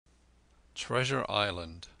Treasure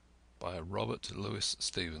Island by Robert Louis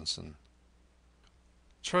Stevenson.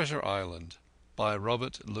 Treasure Island by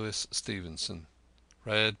Robert Louis Stevenson.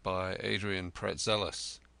 Read by Adrian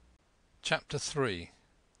Praetzellis. Chapter 3.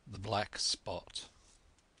 The Black Spot.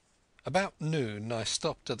 About noon I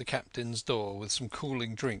stopped at the captain's door with some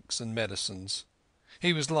cooling drinks and medicines.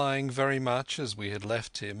 He was lying very much as we had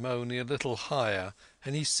left him, only a little higher,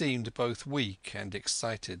 and he seemed both weak and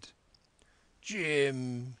excited.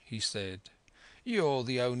 "Jim," he said, "you're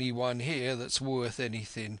the only one here that's worth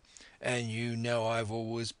anything, and you know I've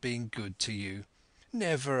always been good to you.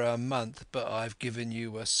 Never a month but I've given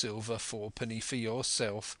you a silver fourpenny for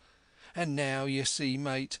yourself, and now you see,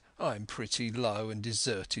 mate, I'm pretty low and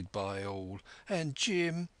deserted by all. And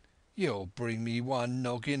Jim, you'll bring me one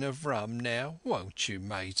noggin of rum now, won't you,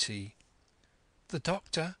 matey?" "The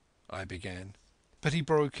doctor," I began. But he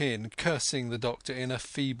broke in, cursing the doctor in a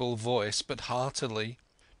feeble voice, but heartily.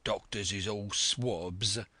 "Doctors is all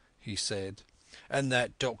swabs," he said. "And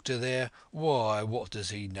that doctor there, why, what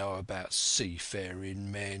does he know about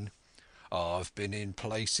seafaring men? I've been in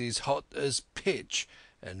places hot as pitch,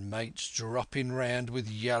 and mates dropping round with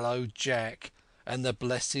yellow jack, and the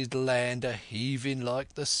blessed land a heaving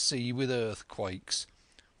like the sea with earthquakes.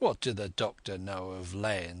 What do the doctor know of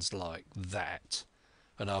lands like that?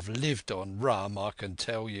 And I've lived on rum, I can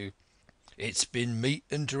tell you. It's been meat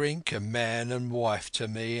and drink and man and wife to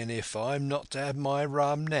me, and if I'm not to have my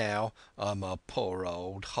rum now, I'm a poor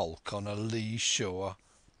old hulk on a lee shore.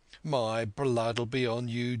 My blood'll be on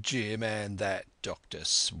you, Jim, and that doctor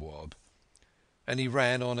swab." And he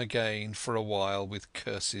ran on again for a while with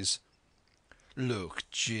curses. "Look,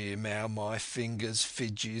 Jim, how my fingers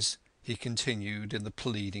fidges," he continued in the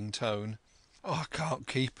pleading tone. "I can't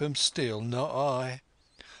keep 'em still, not I.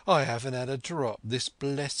 I haven't had a drop this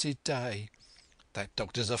blessed day. That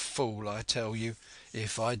doctor's a fool, I tell you.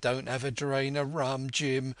 If I don't have a drain of rum,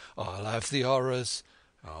 Jim, I'll have the horrors.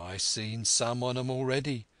 I seen some on 'em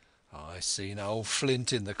already. I seen old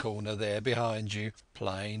Flint in the corner there behind you.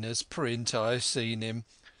 Plain as print I seen him.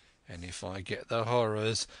 And if I get the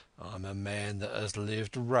horrors, I'm a man that has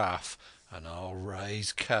lived rough, and I'll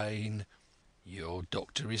raise Cain. Your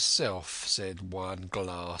doctor hisself said one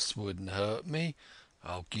glass wouldn't hurt me.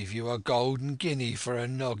 I'll give you a golden guinea for a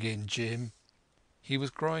noggin, Jim." He was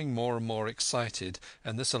growing more and more excited,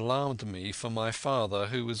 and this alarmed me, for my father,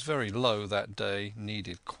 who was very low that day,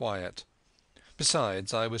 needed quiet.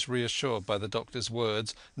 Besides, I was reassured by the doctor's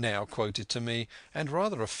words, now quoted to me, and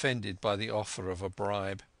rather offended by the offer of a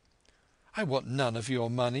bribe. "I want none of your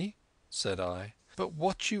money," said I, "but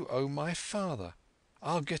what you owe my father.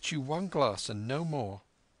 I'll get you one glass and no more."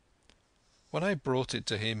 When I brought it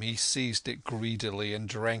to him he seized it greedily and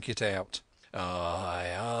drank it out.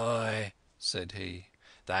 "Ay, ay," said he,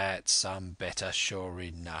 "that's some better sure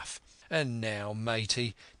enough. And now,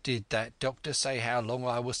 matey, did that doctor say how long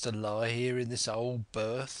I was to lie here in this old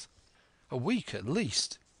berth?" "A week at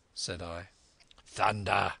least," said I.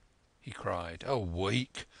 "Thunder!" he cried. "A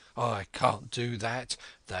week! I can't do that.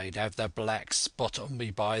 They'd have the black spot on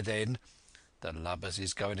me by then. The lubbers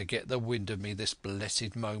is going to get the wind of me this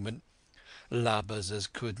blessed moment. Lubbers as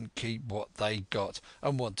couldn't keep what they got,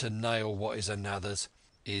 and want to nail what is another's.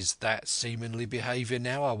 Is that seemly behaviour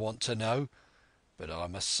now, I want to know? But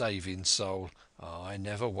I'm a saving soul. I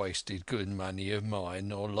never wasted good money of mine,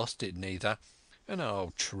 nor lost it neither, and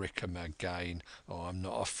I'll trick 'em again. I'm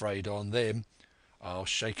not afraid on them. I'll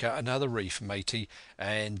shake out another reef, matey,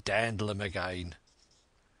 and dandle 'em again."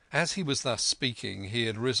 As he was thus speaking he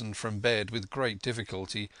had risen from bed with great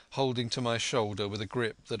difficulty, holding to my shoulder with a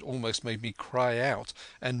grip that almost made me cry out,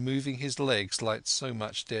 and moving his legs like so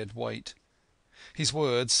much dead weight. His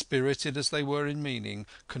words, spirited as they were in meaning,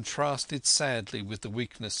 contrasted sadly with the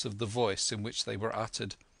weakness of the voice in which they were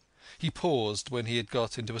uttered. He paused when he had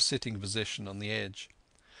got into a sitting position on the edge.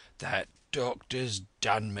 "That doctor's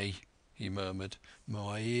done me," he murmured.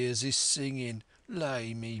 "My ears is singing.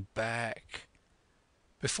 Lay me back."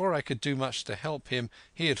 Before I could do much to help him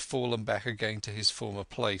he had fallen back again to his former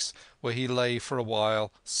place, where he lay for a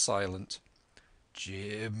while silent.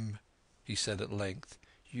 "Jim," he said at length,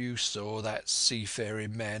 "you saw that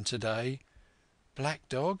seafaring man to-day?" "Black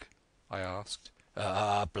Dog?" I asked.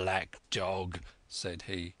 "Ah, Black Dog," said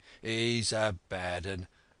he. "He's a bad un,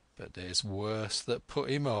 but there's worse that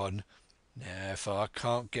put him on. Now if I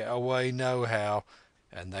can't get away nohow,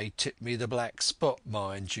 and they tip me the black spot,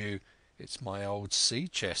 mind you, it's my old sea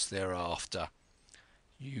chest they're after.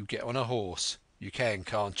 You get on a horse. You can,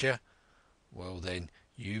 can't you? Well then,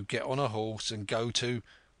 you get on a horse and go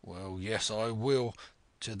to—well, yes, I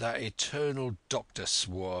will—to that eternal doctor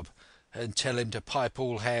swab, and tell him to pipe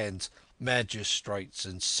all hands, magistrates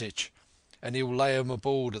and sich, and he'll lay 'em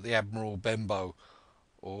aboard at the Admiral Benbow.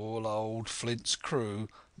 All old Flint's crew,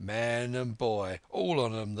 man and boy, all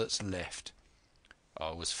on 'em that's left.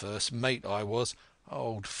 I was first mate, I was,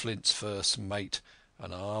 old Flint's first mate,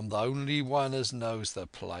 and I'm the only one as knows the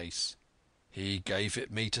place. He gave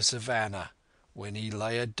it me to Savannah when he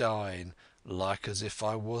lay a-dying, like as if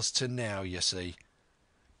I was to now, you see.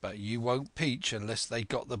 But you won't peach unless they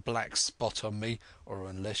got the black spot on me, or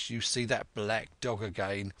unless you see that black dog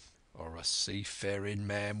again, or a seafaring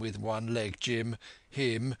man with one leg, Jim,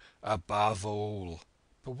 him above all."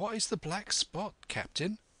 "But what is the black spot,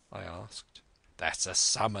 Captain?" I asked. "That's a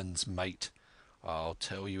summons, mate. I'll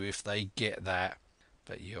tell you if they get that.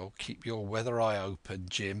 But you'll keep your weather eye open,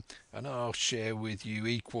 Jim, and I'll share with you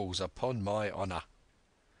equals, upon my honour."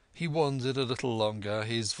 He wandered a little longer,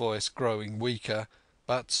 his voice growing weaker,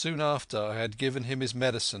 but soon after I had given him his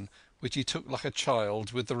medicine, which he took like a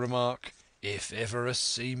child, with the remark, "If ever a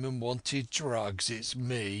seaman wanted drugs, it's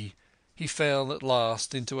me." He fell at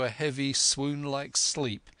last into a heavy swoon-like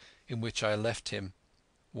sleep, in which I left him.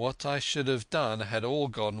 What I should have done had all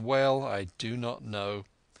gone well I do not know.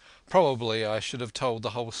 Probably I should have told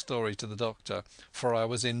the whole story to the doctor, for I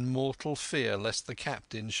was in mortal fear lest the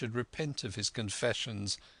captain should repent of his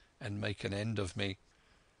confessions and make an end of me.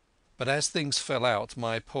 But as things fell out,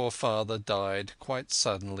 my poor father died quite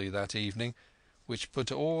suddenly that evening, which put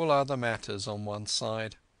all other matters on one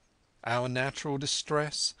side. Our natural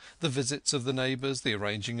distress, the visits of the neighbours, the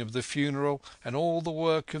arranging of the funeral, and all the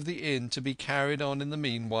work of the inn to be carried on in the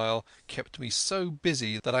meanwhile, kept me so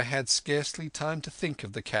busy that I had scarcely time to think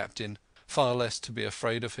of the captain, far less to be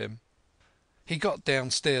afraid of him. He got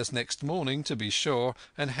downstairs next morning, to be sure,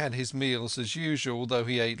 and had his meals as usual, though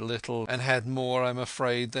he ate little, and had more, I'm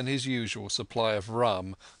afraid, than his usual supply of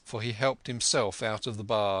rum, for he helped himself out of the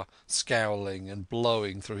bar, scowling and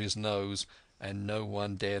blowing through his nose, and no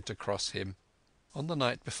one dared to cross him. On the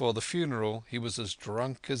night before the funeral he was as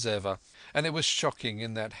drunk as ever, and it was shocking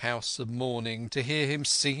in that house of mourning to hear him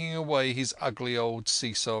singing away his ugly old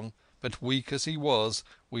sea-song. But weak as he was,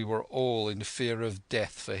 we were all in fear of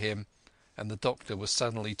death for him, and the doctor was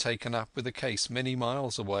suddenly taken up with a case many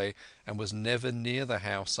miles away, and was never near the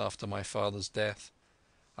house after my father's death.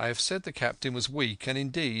 I have said the captain was weak, and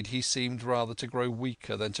indeed he seemed rather to grow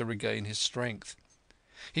weaker than to regain his strength.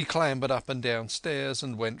 He clambered up and down stairs,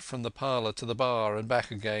 and went from the parlour to the bar and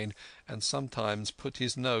back again, and sometimes put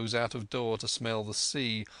his nose out of door to smell the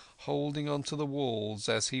sea, holding on to the walls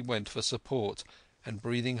as he went for support, and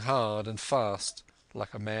breathing hard and fast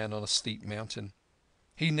like a man on a steep mountain.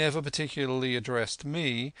 He never particularly addressed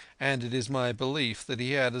me, and it is my belief that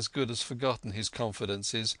he had as good as forgotten his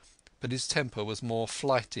confidences, but his temper was more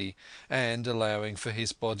flighty, and, allowing for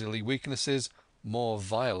his bodily weaknesses, more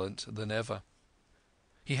violent than ever.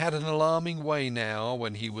 He had an alarming way now,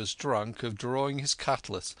 when he was drunk, of drawing his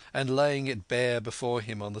cutlass and laying it bare before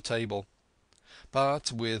him on the table.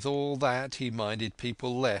 But with all that he minded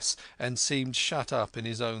people less, and seemed shut up in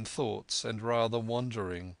his own thoughts and rather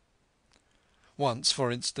wandering. Once,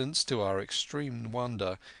 for instance, to our extreme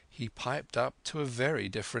wonder, he piped up to a very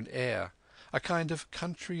different air, a kind of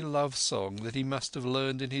country love song that he must have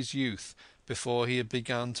learned in his youth before he had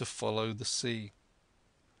begun to follow the sea.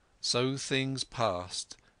 So things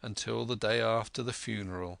passed until the day after the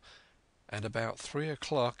funeral, and about 3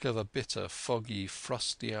 o'clock of a bitter, foggy,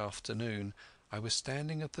 frosty afternoon I was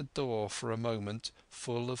standing at the door for a moment,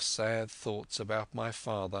 full of sad thoughts about my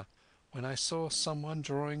father, when I saw someone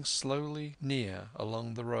drawing slowly near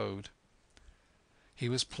along the road. He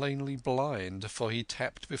was plainly blind, for he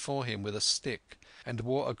tapped before him with a stick, and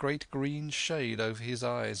wore a great green shade over his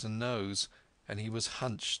eyes and nose, and he was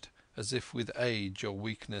hunched as if with age or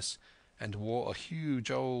weakness, and wore a huge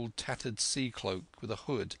old tattered sea-cloak with a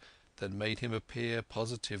hood that made him appear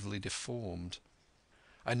positively deformed.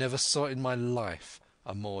 I never saw in my life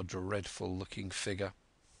a more dreadful-looking figure.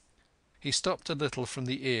 He stopped a little from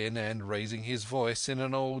the inn, and, raising his voice in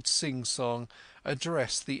an old sing-song,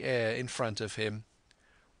 addressed the air in front of him.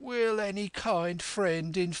 "Will any kind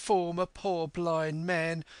friend inform a poor blind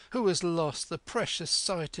man who has lost the precious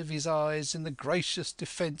sight of his eyes in the gracious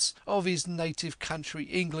defence of his native country,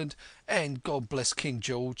 England, and God bless King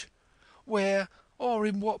George, where or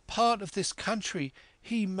in what part of this country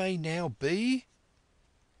he may now be?"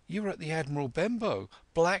 "You are at the Admiral Benbow,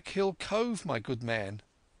 Black Hill Cove, my good man,"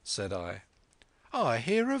 said I. "I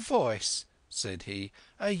hear a voice," said he,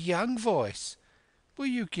 "a young voice. Will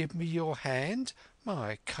you give me your hand,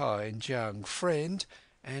 my kind young friend,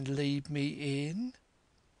 and lead me in?"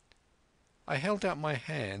 I held out my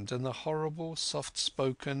hand, and the horrible,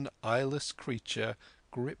 soft-spoken, eyeless creature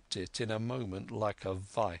gripped it in a moment like a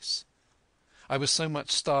vice. I was so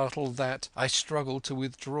much startled that I struggled to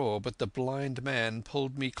withdraw, but the blind man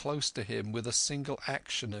pulled me close to him with a single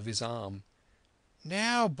action of his arm.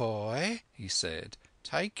 "Now, boy," he said,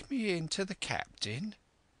 "take me in to the captain."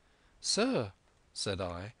 "Sir," said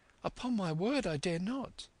I, "upon my word I dare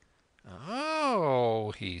not."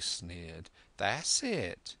 "Oh," he sneered, "that's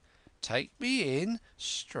it. Take me in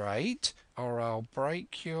straight, or I'll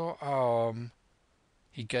break your arm."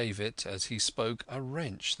 He gave it, as he spoke, a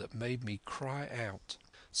wrench that made me cry out.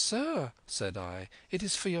 "Sir," said I, "it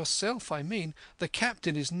is for yourself I mean. The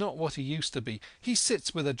captain is not what he used to be. He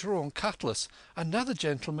sits with a drawn cutlass. Another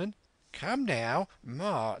gentleman—" "Come now,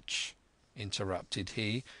 march," interrupted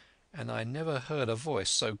he, and I never heard a voice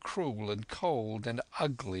so cruel and cold and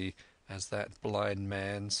ugly as that blind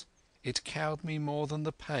man's. It cowed me more than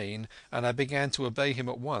the pain, and I began to obey him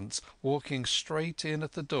at once, walking straight in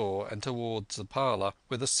at the door and towards the parlour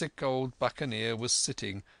where the sick old buccaneer was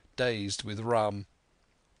sitting, dazed with rum.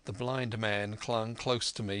 The blind man clung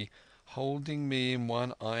close to me, holding me in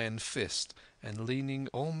one iron fist and leaning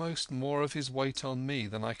almost more of his weight on me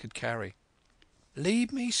than I could carry.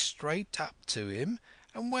 "Lead me straight up to him,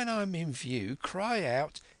 and when I'm in view cry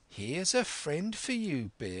out, 'Here's a friend for you,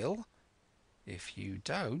 Bill.' If you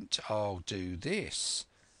don't, I'll do this."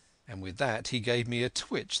 And with that he gave me a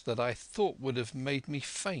twitch that I thought would have made me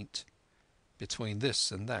faint. Between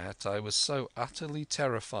this and that I was so utterly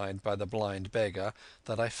terrified by the blind beggar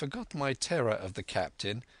that I forgot my terror of the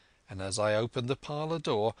captain, and as I opened the parlour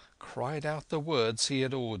door cried out the words he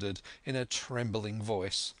had ordered in a trembling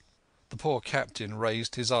voice. The poor captain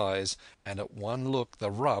raised his eyes, and at one look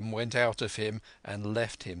the rum went out of him and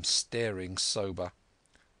left him staring sober.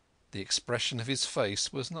 The expression of his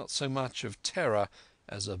face was not so much of terror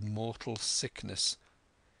as of mortal sickness.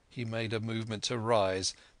 He made a movement to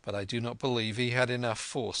rise, but I do not believe he had enough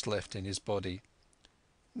force left in his body.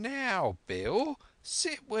 "Now, Bill,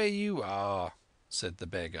 sit where you are," said the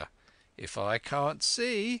beggar. "If I can't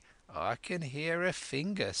see, I can hear a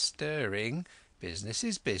finger stirring. Business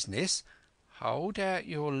is business. Hold out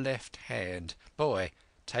your left hand. Boy,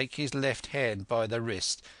 take his left hand by the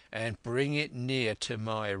wrist and bring it near to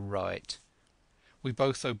my right." We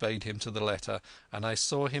both obeyed him to the letter, and I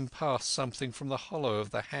saw him pass something from the hollow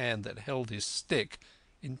of the hand that held his stick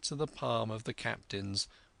into the palm of the captain's,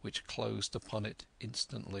 which closed upon it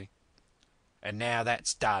instantly. "And now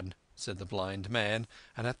that's done," said the blind man,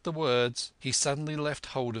 and at the words he suddenly left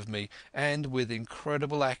hold of me, and with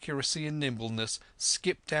incredible accuracy and nimbleness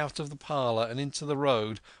skipped out of the parlour and into the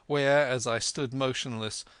road, where, as I stood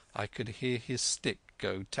motionless, I could hear his stick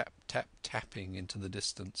go tap, tap, tapping into the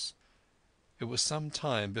distance. It was some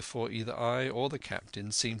time before either I or the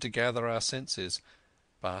captain seemed to gather our senses,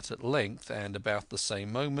 but at length, and about the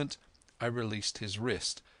same moment, I released his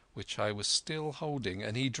wrist, which I was still holding,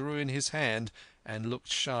 and he drew in his hand and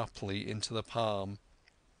looked sharply into the palm.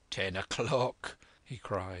 "10 o'clock," he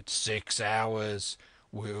cried. "6 hours.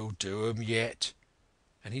 We'll do 'em yet."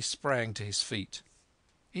 And he sprang to his feet.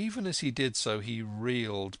 Even as he did so he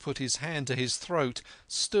reeled, put his hand to his throat,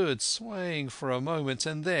 stood swaying for a moment,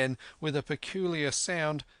 and then, with a peculiar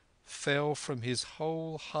sound, fell from his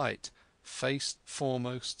whole height face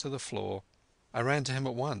foremost to the floor. I ran to him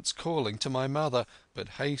at once, calling to my mother,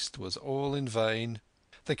 but haste was all in vain.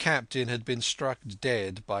 The captain had been struck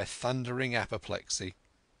dead by thundering apoplexy.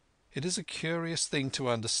 It is a curious thing to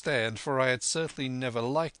understand, for I had certainly never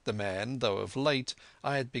liked the man, though of late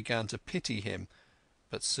I had begun to pity him,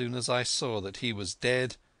 but soon as I saw that he was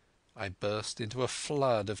dead I burst into a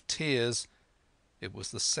flood of tears. It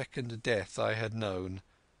was the second death I had known,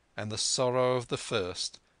 and the sorrow of the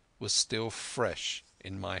first was still fresh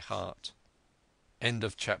in my heart. End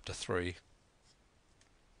of Chapter 3.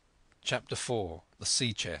 Chapter 4. The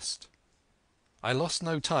Sea Chest. I lost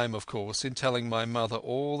no time, of course, in telling my mother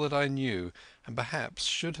all that I knew, and perhaps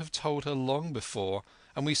should have told her long before,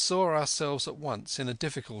 and we saw ourselves at once in a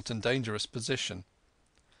difficult and dangerous position.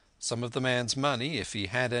 Some of the man's money, if he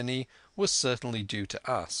had any, was certainly due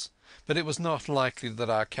to us, but it was not likely that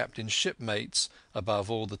our captain's shipmates,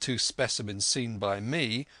 above all the 2 specimens seen by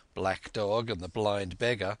me, Black Dog and the blind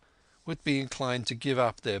beggar, would be inclined to give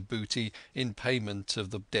up their booty in payment of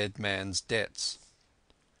the dead man's debts.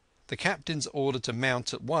 The captain's order to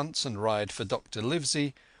mount at once and ride for Dr.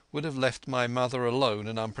 Livesey would have left my mother alone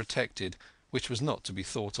and unprotected, which was not to be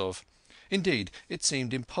thought of. Indeed, it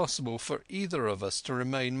seemed impossible for either of us to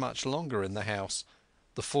remain much longer in the house.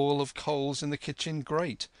 The fall of coals in the kitchen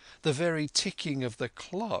grate, the very ticking of the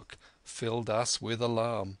clock, filled us with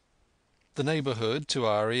alarm. The neighbourhood, to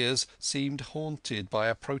our ears, seemed haunted by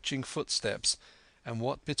approaching footsteps, and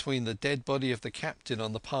what between the dead body of the captain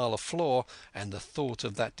on the parlour floor and the thought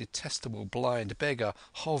of that detestable blind beggar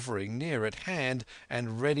hovering near at hand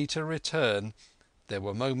and ready to return, there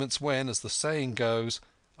were moments when, as the saying goes,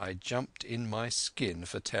 I jumped in my skin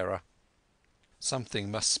for terror. Something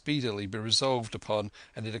must speedily be resolved upon,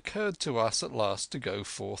 and it occurred to us at last to go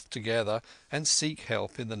forth together and seek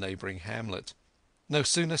help in the neighbouring hamlet. No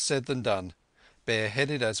sooner said than done.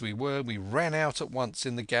 Bareheaded as we were, we ran out at once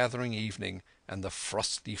in the gathering evening and the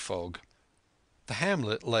frosty fog. The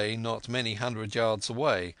hamlet lay not many 100 yards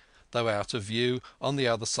away, though out of view on the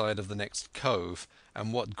other side of the next cove,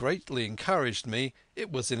 and what greatly encouraged me, it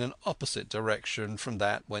was in an opposite direction from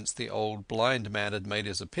that whence the old blind man had made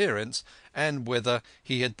his appearance, and whither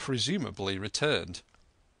he had presumably returned.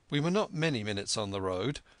 We were not many minutes on the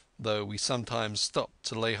road, though we sometimes stopped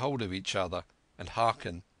to lay hold of each other and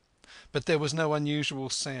hearken. But there was no unusual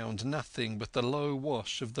sound, nothing but the low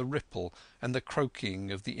wash of the ripple and the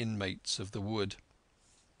croaking of the inmates of the wood.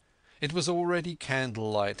 It was already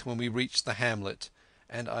candlelight when we reached the hamlet,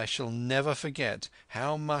 and I shall never forget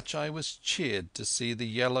how much I was cheered to see the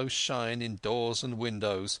yellow shine in doors and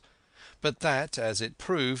windows, but that, as it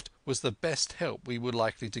proved, was the best help we were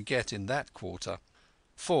likely to get in that quarter,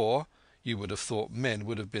 for, you would have thought men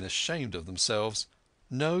would have been ashamed of themselves,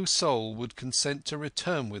 no soul would consent to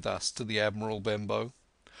return with us to the Admiral Benbow.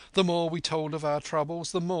 The more we told of our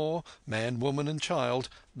troubles, the more, man, woman and child,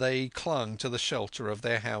 they clung to the shelter of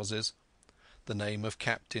their houses. The name of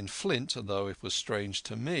Captain Flint, though it was strange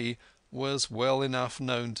to me, was well enough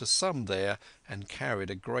known to some there, and carried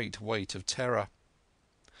a great weight of terror.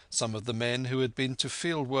 Some of the men who had been to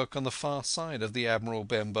field work on the far side of the Admiral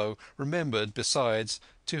Benbow remembered, besides,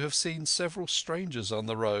 to have seen several strangers on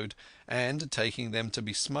the road, and, taking them to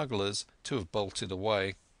be smugglers, to have bolted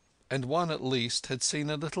away. And one at least had seen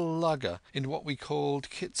a little lugger in what we called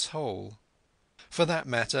Kit's Hole. For that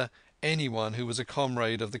matter, anyone who was a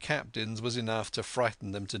comrade of the captain's was enough to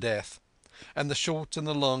frighten them to death. And the short and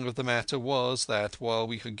the long of the matter was that while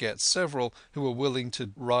we could get several who were willing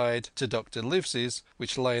to ride to Dr. Livesey's,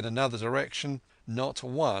 which lay in another direction, not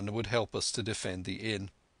one would help us to defend the inn.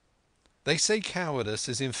 They say cowardice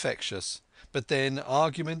is infectious, but then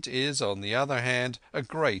argument is, on the other hand, a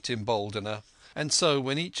great emboldener. And so,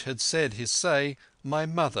 when each had said his say, my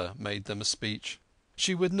mother made them a speech.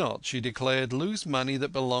 She would not, she declared, lose money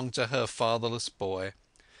that belonged to her fatherless boy.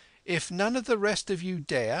 "If none of the rest of you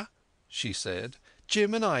dare," she said,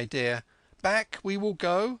 "Jim and I dare. Back we will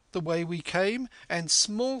go the way we came, and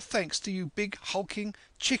small thanks to you big hulking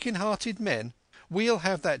chicken-hearted men. We'll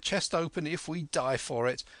have that chest open if we die for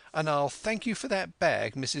it, and I'll thank you for that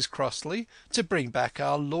bag, Mrs. Crossley, to bring back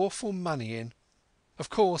our lawful money in." Of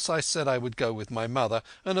course I said I would go with my mother,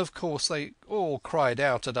 and of course they all cried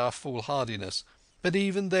out at our foolhardiness. But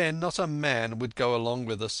even then not a man would go along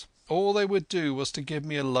with us. All they would do was to give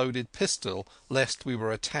me a loaded pistol lest we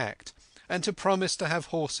were attacked, and to promise to have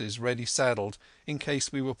horses ready saddled in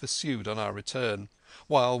case we were pursued on our return,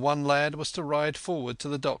 while one lad was to ride forward to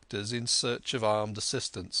the doctor's in search of armed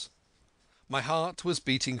assistance. My heart was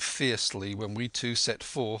beating fiercely when we two set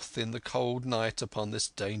forth in the cold night upon this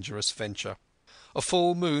dangerous venture. A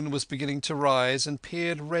full moon was beginning to rise and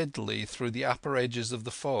peered redly through the upper edges of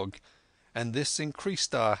the fog, and this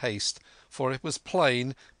increased our haste, for it was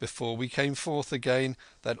plain, before we came forth again,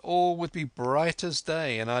 that all would be bright as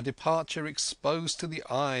day and our departure exposed to the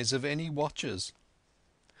eyes of any watchers.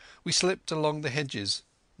 We slipped along the hedges,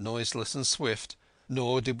 noiseless and swift,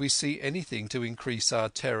 nor did we see anything to increase our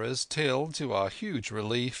terrors till, to our huge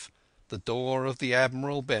relief, the door of the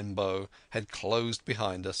Admiral Benbow had closed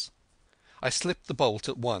behind us. I slipped the bolt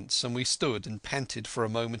at once, and we stood and panted for a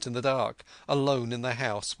moment in the dark, alone in the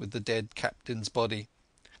house with the dead captain's body.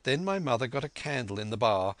 Then my mother got a candle in the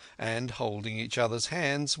bar, and, holding each other's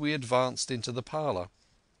hands, we advanced into the parlour.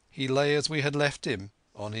 He lay as we had left him,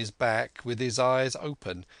 on his back, with his eyes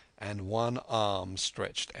open and one arm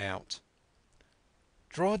stretched out.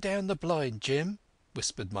 "Draw down the blind, Jim,"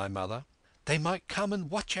 whispered my mother. "They might come and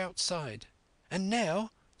watch outside. And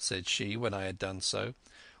now," said she, when I had done so,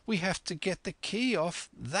 "we have to get the key off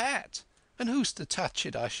that. And who's to touch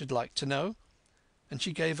it, I should like to know?" And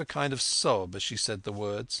she gave a kind of sob as she said the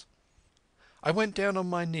words. I went down on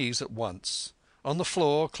my knees at once. On the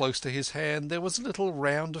floor, close to his hand, there was a little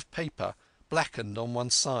round of paper, blackened on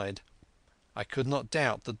one side. I could not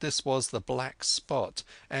doubt that this was the black spot,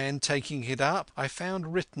 and taking it up I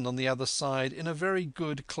found written on the other side in a very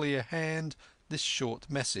good clear hand this short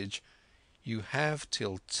message: "You have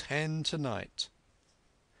till 10 tonight."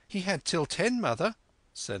 "He had till 10, mother,"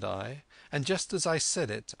 said I, and just as I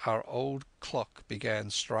said it our old clock began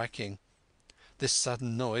striking. This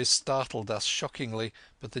sudden noise startled us shockingly,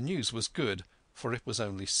 but the news was good, for it was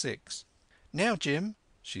only 6. "Now, Jim,"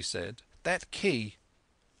 she said, "that key."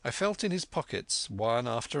 I felt in his pockets, one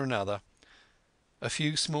after another. A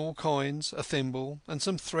few small coins, a thimble, and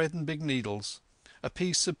some thread and big needles. A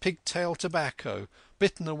piece of pigtail tobacco,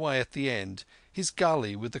 bitten away at the end, his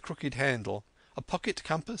gully with the crooked handle, a pocket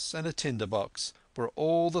compass and a tinder box were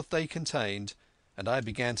all that they contained, and I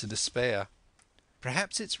began to despair.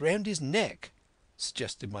 "Perhaps it's round his neck,"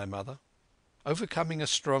 suggested my mother. Overcoming a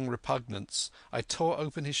strong repugnance, I tore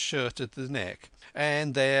open his shirt at the neck,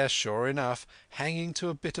 and there, sure enough, hanging to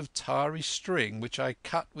a bit of tarry string which I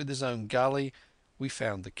cut with his own gully, we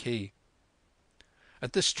found the key.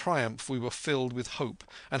 At this triumph we were filled with hope,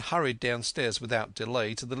 and hurried downstairs without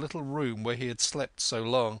delay to the little room where he had slept so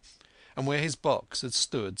long, and where his box had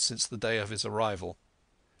stood since the day of his arrival.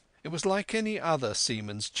 It was like any other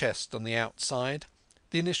seaman's chest on the outside,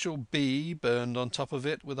 the initial B burned on top of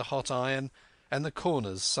it with a hot iron, and the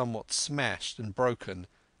corners somewhat smashed and broken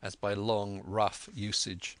as by long rough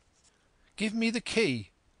usage. "Give me the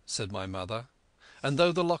key," said my mother, and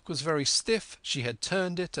though the lock was very stiff, she had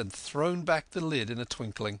turned it and thrown back the lid in a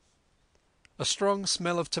twinkling. A strong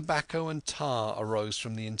smell of tobacco and tar arose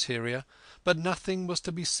from the interior, but nothing was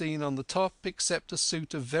to be seen on the top except a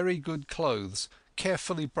suit of very good clothes,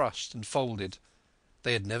 carefully brushed and folded.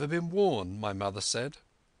 They had never been worn, my mother said.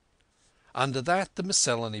 Under that the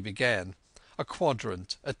miscellany began. A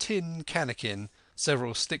quadrant, a tin cannikin,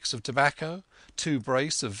 several sticks of tobacco, 2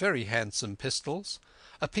 brace of very handsome pistols,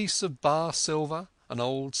 a piece of bar silver, an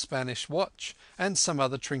old Spanish watch, and some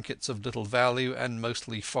other trinkets of little value and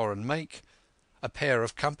mostly foreign make, a pair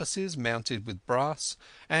of compasses mounted with brass,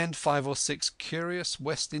 and 5 or 6 curious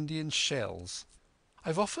West Indian shells.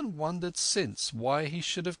 I've often wondered since why he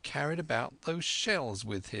should have carried about those shells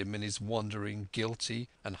with him in his wandering, guilty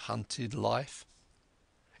and hunted life.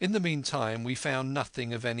 In the meantime we found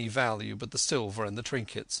nothing of any value but the silver and the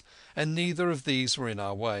trinkets, and neither of these were in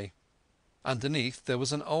our way. Underneath there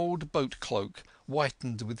was an old boat cloak,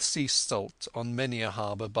 whitened with sea salt on many a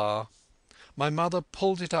harbour bar. My mother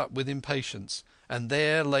pulled it up with impatience, and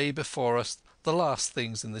there lay before us the last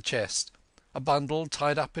things in the chest, a bundle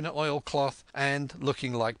tied up in oilcloth and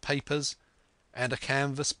looking like papers, and a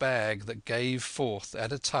canvas bag that gave forth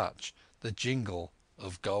at a touch the jingle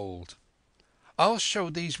of gold. "I'll show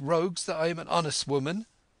these rogues that I am an honest woman,"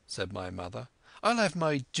 said my mother. "I'll have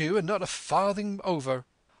my due and not a farthing over.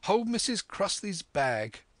 Hold Mrs. Crossley's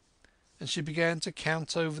bag." And she began to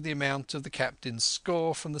count over the amount of the captain's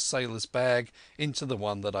score from the sailor's bag into the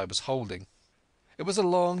one that I was holding. It was a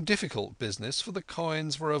long, difficult business, for the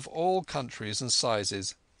coins were of all countries and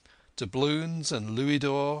sizes, doubloons and louis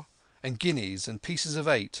d'or, and guineas and pieces of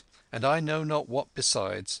 8, and I know not what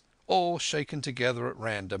besides, all shaken together at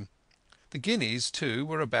random. The guineas, too,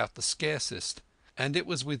 were about the scarcest, and it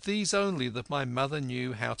was with these only that my mother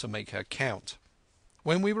knew how to make her count.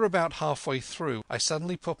 When we were about halfway through, I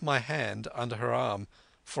suddenly put my hand under her arm,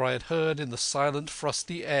 for I had heard in the silent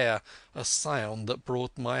frosty air a sound that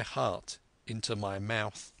brought my heart into my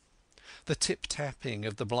mouth, the tip-tapping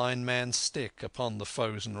of the blind man's stick upon the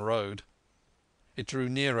frozen road. It drew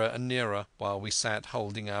nearer and nearer while we sat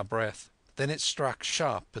holding our breath. Then it struck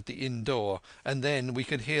sharp at the inn door, and then we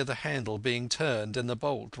could hear the handle being turned and the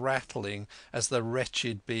bolt rattling as the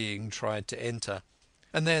wretched being tried to enter.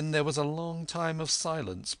 And then there was a long time of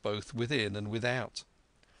silence both within and without.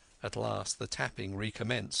 At last the tapping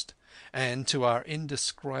recommenced, and to our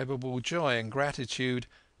indescribable joy and gratitude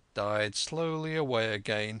died slowly away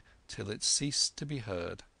again till it ceased to be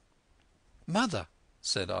heard. "Mother,"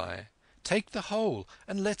 said I, "take the whole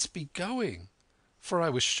and let's be going." For I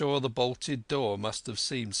was sure the bolted door must have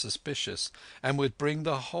seemed suspicious, and would bring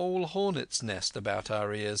the whole hornet's nest about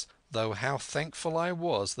our ears, though how thankful I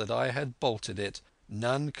was that I had bolted it,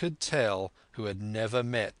 none could tell who had never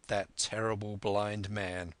met that terrible blind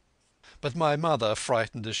man. But my mother,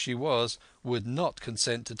 frightened as she was, would not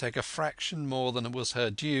consent to take a fraction more than was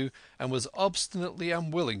her due, and was obstinately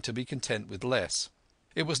unwilling to be content with less.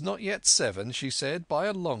 It was not yet 7, she said, by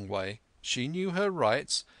a long way. She knew her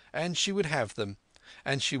rights, and she would have them,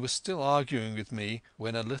 and she was still arguing with me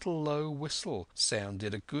when a little low whistle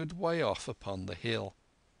sounded a good way off upon the hill.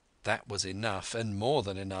 That was enough, and more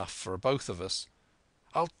than enough, for both of us.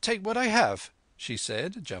 "I'll take what I have," she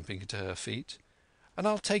said, jumping to her feet. "And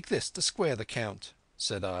I'll take this to square the count,"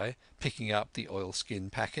 said I, picking up the oilskin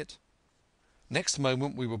packet. Next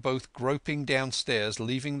moment we were both groping downstairs,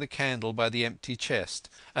 leaving the candle by the empty chest,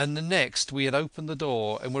 and the next we had opened the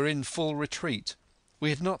door and were in full retreat. We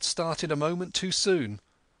had not started a moment too soon.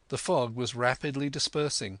 The fog was rapidly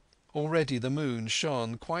dispersing. Already the moon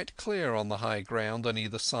shone quite clear on the high ground on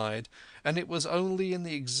either side, and it was only in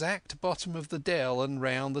the exact bottom of the dell and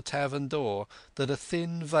round the tavern door that a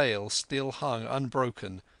thin veil still hung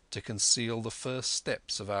unbroken to conceal the first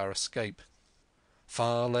steps of our escape.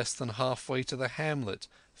 Far less than halfway to the hamlet,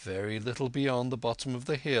 very little beyond the bottom of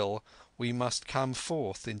the hill, we must come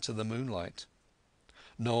forth into the moonlight.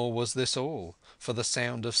 Nor was this all, for the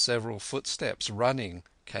sound of several footsteps running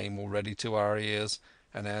came already to our ears,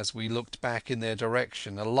 and as we looked back in their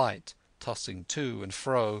direction a light, tossing to and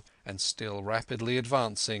fro, and still rapidly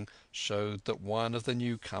advancing, showed that one of the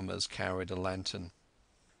newcomers carried a lantern.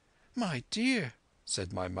 "My dear,"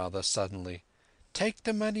 said my mother suddenly, "take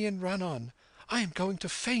the money and run on. I am going to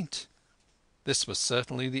faint." This was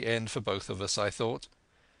certainly the end for both of us, I thought.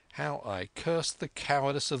 How I cursed the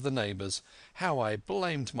cowardice of the neighbours! How I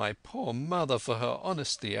blamed my poor mother for her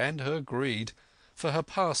honesty and her greed, for her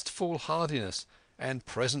past foolhardiness and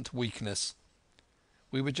present weakness.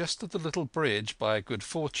 We were just at the little bridge by good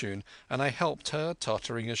fortune, and I helped her,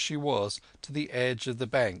 tottering as she was, to the edge of the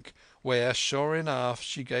bank, where, sure enough,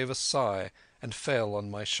 she gave a sigh and fell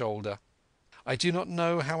on my shoulder. I do not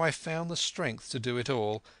know how I found the strength to do it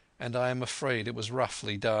all, and I am afraid it was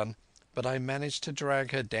roughly done, but I managed to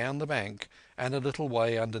drag her down the bank and a little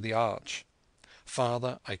way under the arch.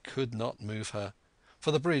 Farther I could not move her,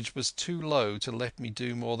 for the bridge was too low to let me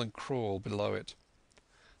do more than crawl below it.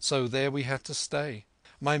 So there we had to stay,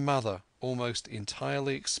 my mother almost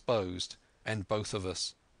entirely exposed, and both of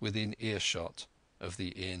us within earshot of the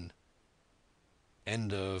inn.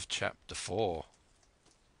 End of chapter 4.